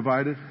ever been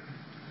divided?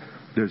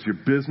 There's your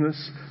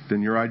business,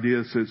 then your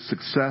ideas of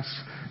success,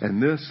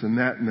 and this and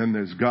that, and then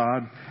there's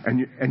God.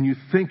 And you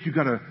think you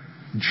got to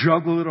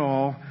juggle it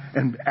all,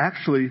 and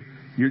actually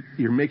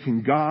you're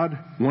making God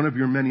one of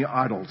your many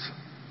idols.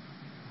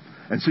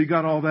 And so you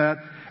got all that,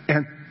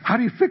 and How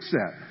do you fix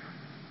that?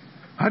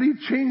 How do you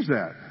change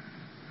that?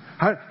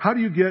 How do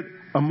you get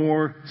a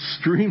more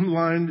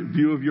streamlined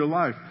view of your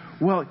life?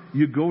 Well,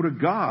 you go to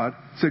God,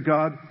 say,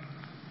 God,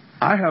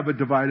 I have a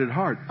divided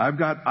heart. I've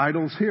got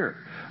idols here.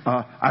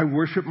 I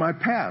worship my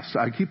past.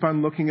 I keep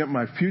on looking at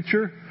my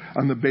future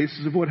on the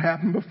basis of what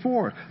happened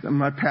before.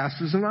 My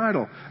past is an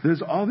idol.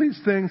 There's all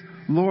these things.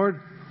 Lord,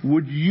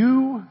 would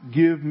you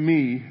give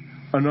me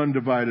an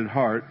undivided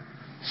heart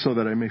so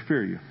that I may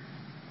fear you?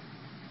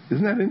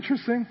 Isn't that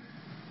interesting?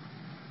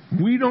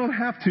 We don't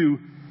have to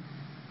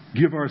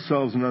give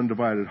ourselves an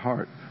undivided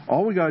heart.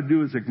 All we got to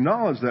do is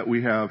acknowledge that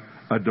we have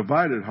a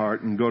divided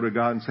heart and go to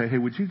God and say, hey,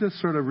 would you just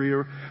sort of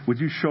would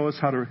you show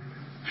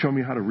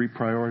me how to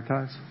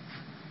reprioritize?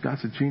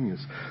 God's a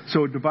genius.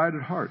 So a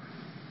divided heart.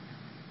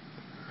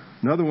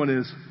 Another one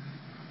is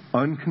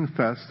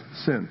unconfessed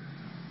sin.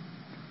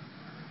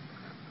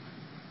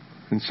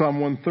 In Psalm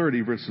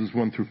 130, verses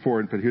 1 through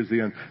 4, but here's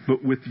the end.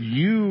 But with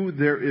you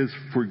there is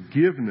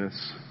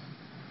forgiveness,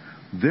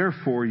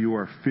 therefore you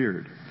are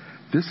feared.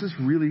 This is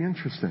really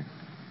interesting.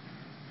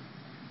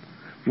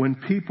 When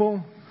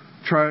people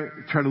try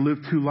to live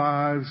two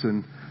lives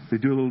and they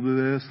do a little bit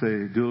of this,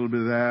 they do a little bit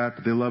of that,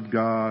 but they love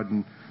God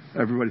and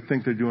everybody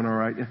think they're doing all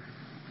right.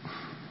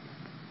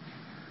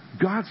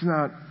 God's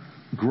not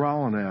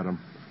growling at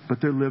them,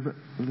 but they're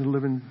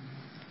living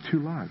two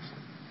lives.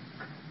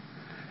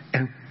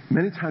 And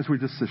many times we're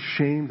just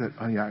ashamed that,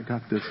 oh yeah, I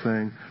got this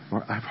thing,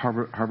 or I've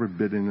harbored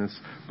bitterness,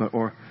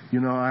 or,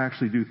 I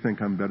actually do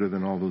think I'm better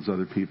than all those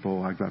other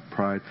people. I've got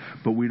pride.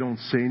 But we don't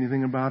say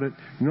anything about it.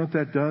 You know what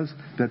that does?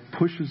 That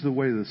pushes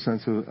away the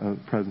sense of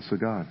presence of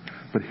God.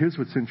 But here's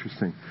what's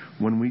interesting.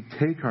 When we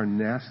take our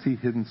nasty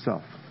hidden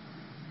self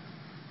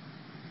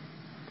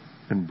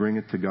and bring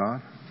it to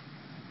God,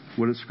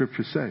 what does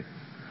Scripture say?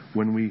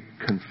 When we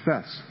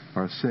confess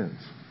our sins,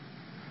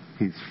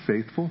 He's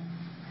faithful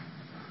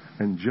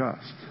and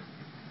just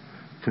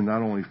to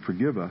not only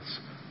forgive us,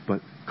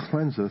 but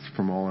cleanse us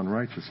from all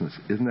unrighteousness.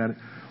 Isn't that it?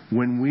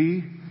 When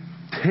we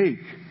take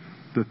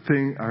the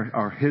thing,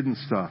 our hidden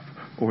stuff,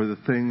 or the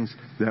things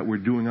that we're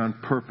doing on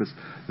purpose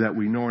that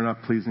we know are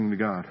not pleasing to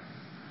God,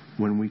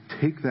 when we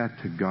take that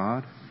to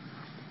God,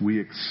 we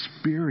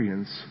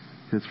experience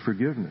His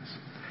forgiveness.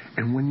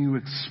 And when you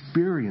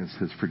experience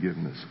His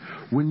forgiveness,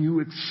 when you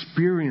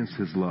experience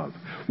His love,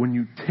 when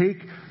you take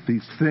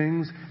these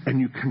things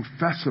and you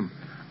confess them,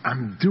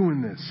 I'm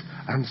doing this,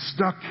 I'm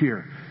stuck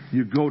here,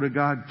 you go to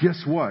God,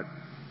 guess what?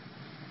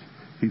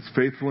 He's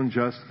faithful and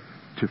just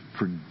to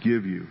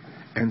forgive you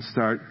and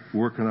start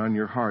working on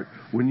your heart.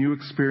 When you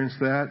experience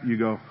that, you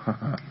go,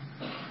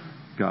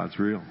 God's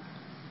real.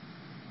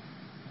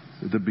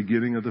 The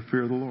beginning of the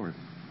fear of the Lord.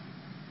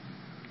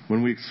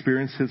 When we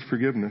experience His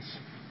forgiveness,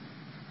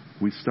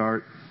 we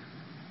start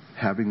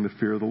having the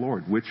fear of the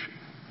Lord, which,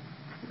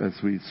 as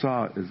we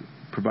saw,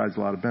 provides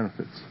a lot of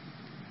benefits.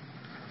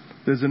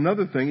 There's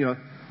another thing,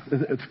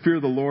 the fear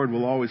of the Lord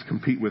will always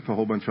compete with a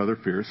whole bunch of other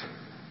fears,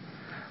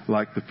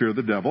 like the fear of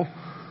the devil.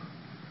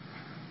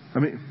 I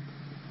mean,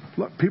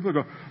 look, people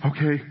go,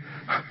 okay,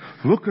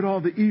 look at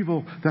all the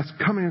evil that's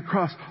coming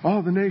across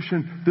all the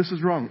nation. This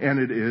is wrong. And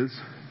it is.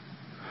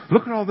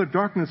 Look at all the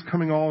darkness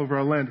coming all over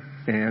our land.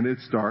 And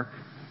it's dark.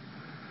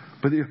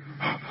 But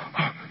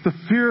the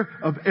fear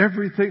of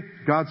everything,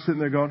 God's sitting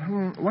there going,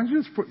 why don't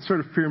you just sort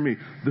of fear me?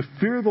 The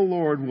fear of the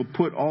Lord will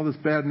put all this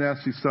bad,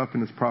 nasty stuff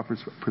in its proper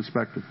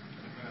perspective.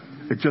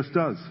 It just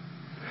does.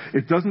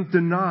 It doesn't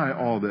deny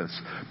all this.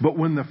 But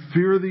when the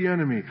fear of the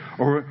enemy,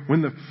 or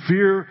when the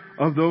fear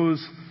of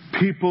those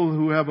people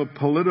who have a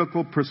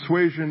political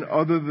persuasion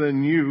other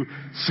than you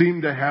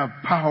seem to have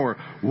power,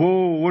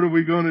 whoa, what are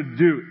we going to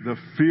do? The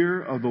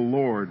fear of the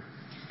Lord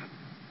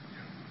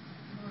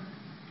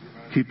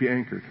keep you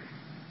anchored.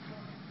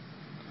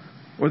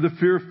 Or the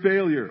fear of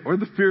failure, or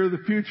the fear of the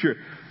future.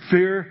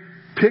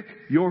 Pick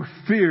your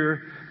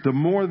fear. The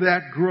more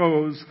that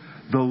grows,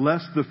 the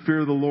less the fear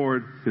of the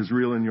Lord is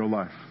real in your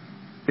life.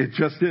 It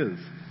just is.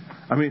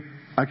 I mean,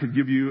 I could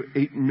give you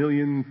 8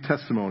 million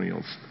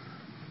testimonials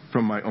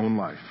from my own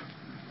life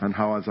on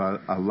how as I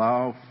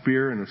allow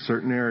fear in a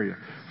certain area.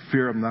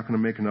 Fear, I'm not going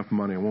to make enough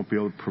money. I won't be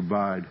able to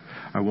provide.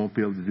 I won't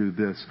be able to do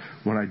this.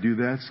 When I do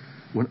this,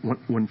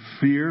 when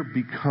fear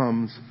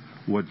becomes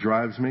what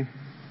drives me,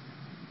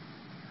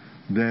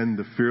 then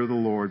the fear of the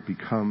Lord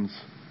becomes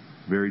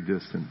very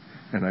distant.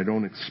 And I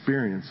don't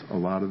experience a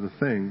lot of the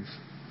things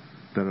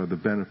that are the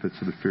benefits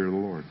of the fear of the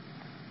Lord.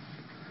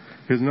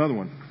 Here's another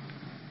one.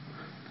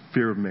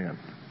 Fear of man.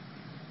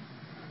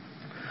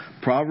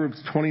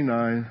 Proverbs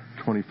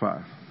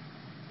 29:25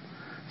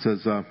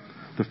 says,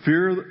 the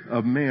fear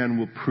of man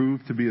will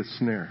prove to be a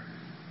snare,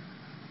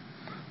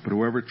 but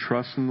whoever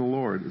trusts in the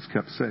Lord is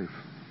kept safe.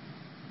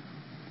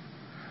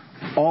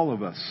 All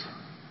of us,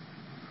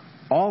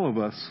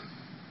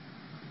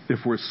 if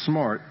we're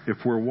smart, if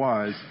we're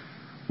wise,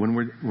 when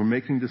we're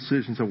making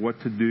decisions of what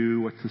to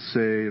do, what to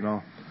say,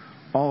 and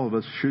all of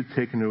us should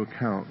take into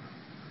account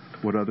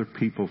what other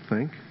people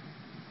think,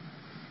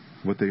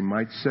 what they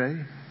might say,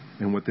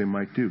 and what they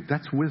might do.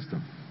 That's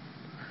wisdom.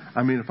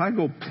 I mean, if I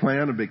go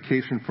plan a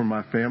vacation for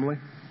my family,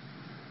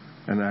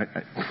 And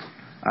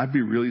I'd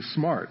be really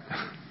smart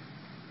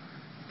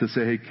to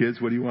say, hey,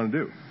 kids, what do you want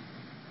to do?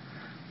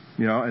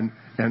 You know,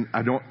 and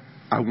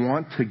I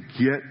want to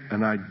get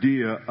an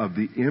idea of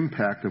the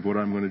impact of what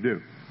I'm going to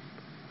do.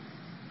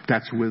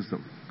 That's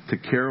wisdom, to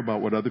care about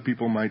what other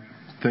people might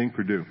think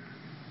or do.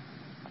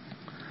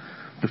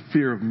 The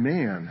fear of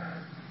man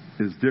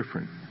is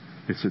different.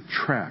 It's a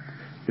trap.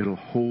 It'll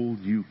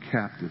hold you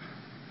captive.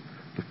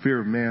 The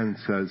fear of man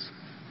says,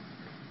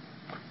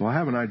 well, I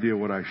have an idea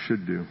what I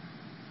should do.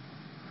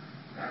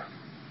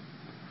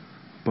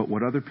 But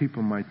what other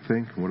people might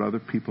think, what other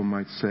people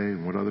might say,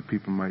 and what other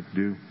people might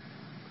do,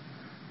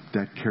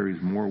 that carries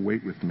more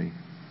weight with me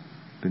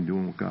than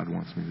doing what God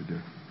wants me to do.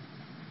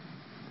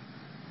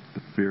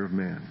 The fear of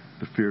man,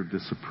 the fear of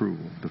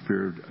disapproval, the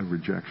fear of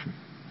rejection.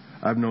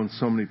 I've known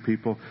so many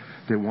people,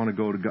 they want to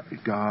go to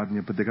God,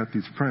 but they got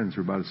these friends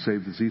who are about to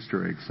save these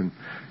Easter eggs. And,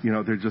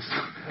 they're just,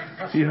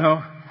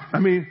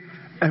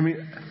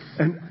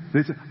 and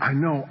they say, I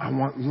know I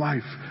want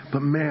life,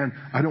 but man,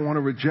 I don't want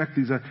to reject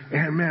these.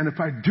 And man, if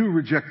I do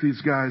reject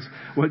these guys,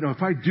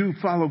 if I do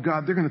follow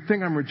God, they're going to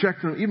think I'm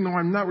rejecting them, even though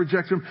I'm not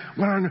rejecting them.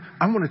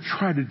 I'm going to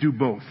try to do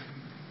both.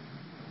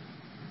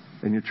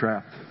 And you're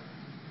trapped.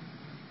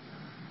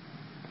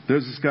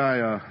 There's this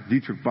guy,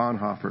 Dietrich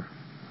Bonhoeffer.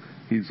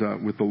 He's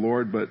with the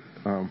Lord, but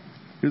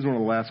he was one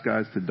of the last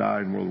guys to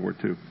die in World War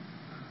II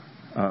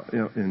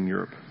in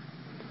Europe.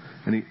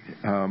 And he,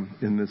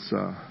 in this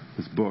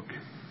book,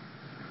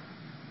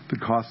 The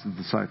Cost of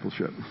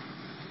Discipleship,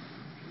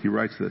 he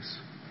writes this: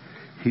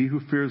 he who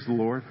fears the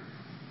Lord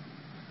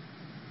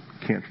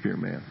can't fear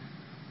man.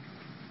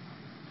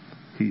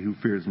 He who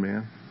fears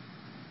man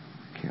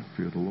can't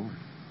fear the Lord.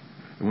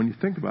 And when you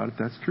think about it,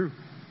 that's true.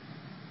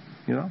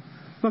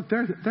 Look,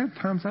 there are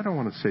times I don't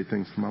want to say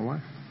things to my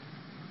wife,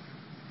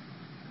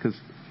 because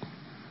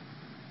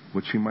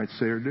what she might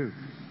say or do.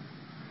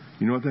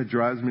 You know what that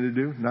drives me to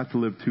do? Not to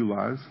live two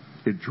lives.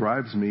 It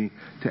drives me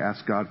to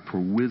ask God for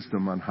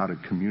wisdom on how to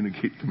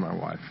communicate to my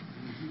wife.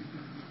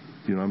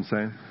 Do you know what I'm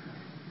saying?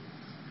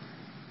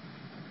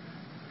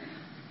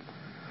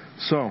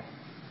 So,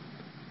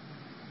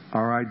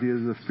 our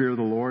ideas of fear of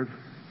the Lord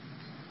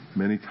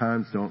many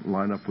times don't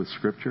line up with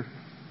Scripture.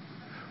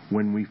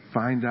 When we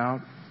find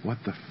out what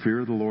the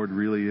fear of the Lord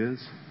really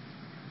is,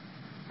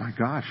 my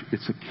gosh,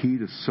 it's a key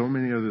to so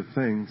many other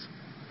things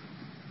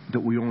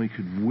that we only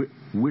could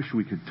wish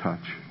we could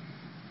touch.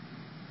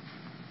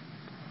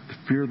 The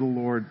fear of the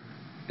Lord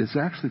is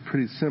actually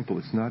pretty simple.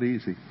 It's not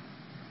easy.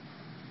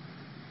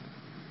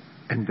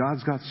 And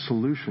God's got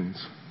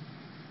solutions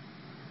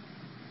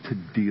to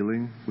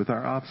dealing with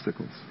our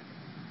obstacles.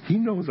 He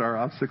knows our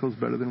obstacles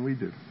better than we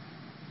do.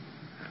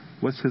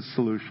 What's His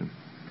solution?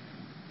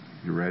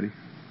 You ready?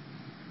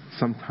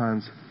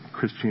 Sometimes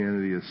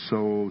Christianity is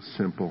so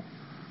simple.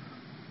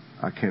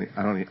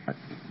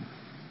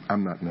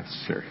 I'm not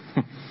necessary.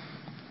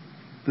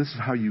 This is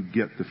how you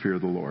get the fear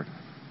of the Lord.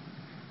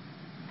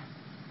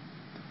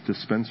 To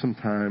spend some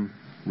time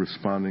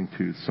responding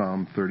to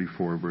Psalm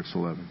 34, verse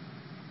 11.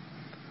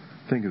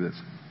 Think of this.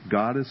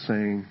 God is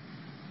saying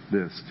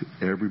this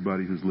to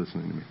everybody who's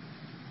listening to me.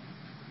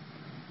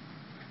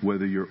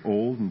 Whether you're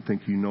old and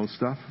think you know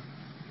stuff,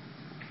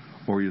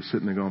 or you're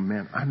sitting there going,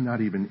 man, I'm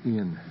not even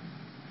in.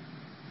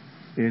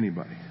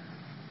 Anybody.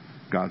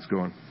 God's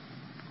going,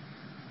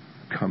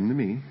 come to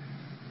me,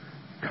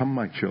 come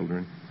my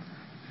children,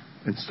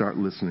 and start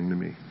listening to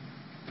me.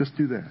 Just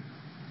do that.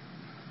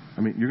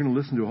 You're going to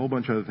listen to a whole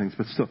bunch of other things,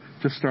 but still,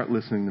 just start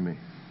listening to me.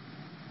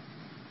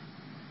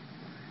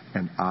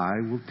 And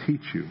I will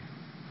teach you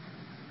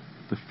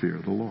the fear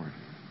of the Lord.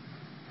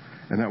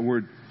 And that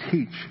word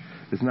teach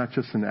is not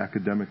just an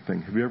academic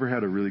thing. Have you ever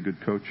had a really good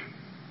coach?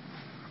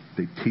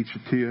 They teach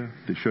it to you,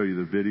 they show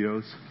you the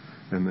videos,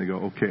 and they go,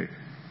 okay,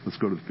 let's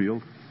go to the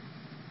field.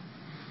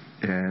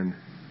 And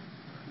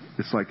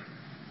it's like,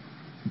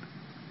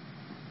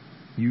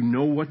 you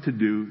know what to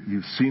do,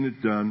 you've seen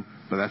it done,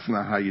 but that's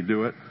not how you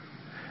do it.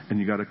 And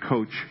you got a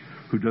coach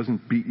who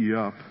doesn't beat you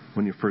up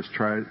when you first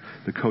try it.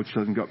 The coach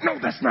doesn't go, no,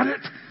 that's not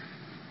it.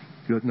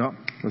 You go, no,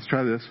 let's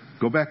try this.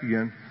 Go back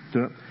again.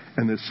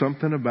 And there's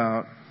something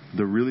about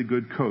the really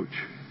good coach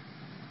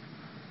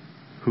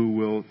who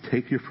will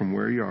take you from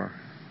where you are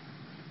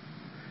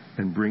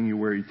and bring you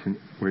where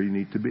you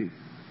need to be.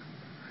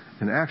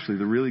 And actually,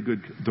 the really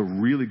good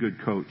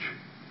coach,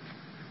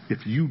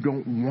 if you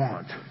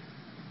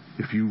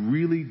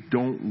really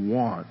don't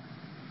want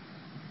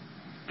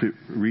to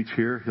reach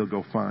here, he'll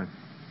go, fine.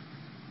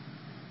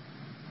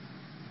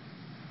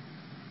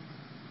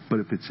 But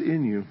if it's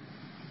in you,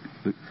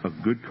 a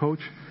good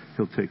coach,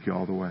 he'll take you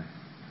all the way.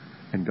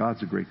 And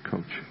God's a great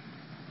coach.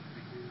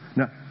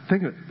 Now,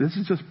 think of it. This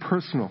is just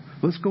personal.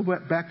 Let's go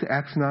back to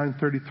Acts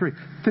 9:33.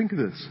 Think of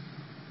this.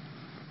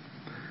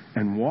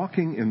 And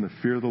walking in the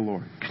fear of the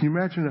Lord. Can you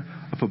imagine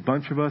if a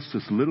bunch of us,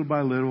 just little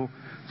by little,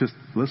 just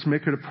let's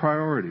make it a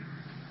priority.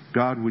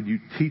 God, would you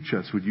teach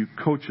us? Would you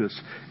coach us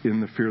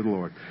in the fear of the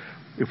Lord?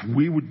 If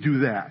we would do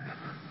that,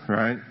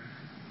 right?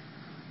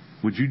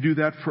 Would you do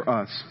that for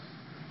us?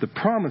 The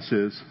promise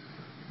is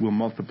we'll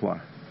multiply.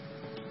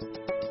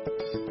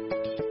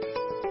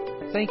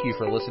 Thank you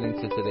for listening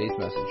to today's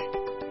message.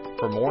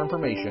 For more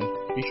information,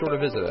 be sure to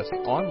visit us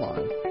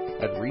online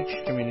at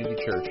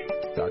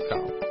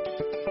reachcommunitychurch.com.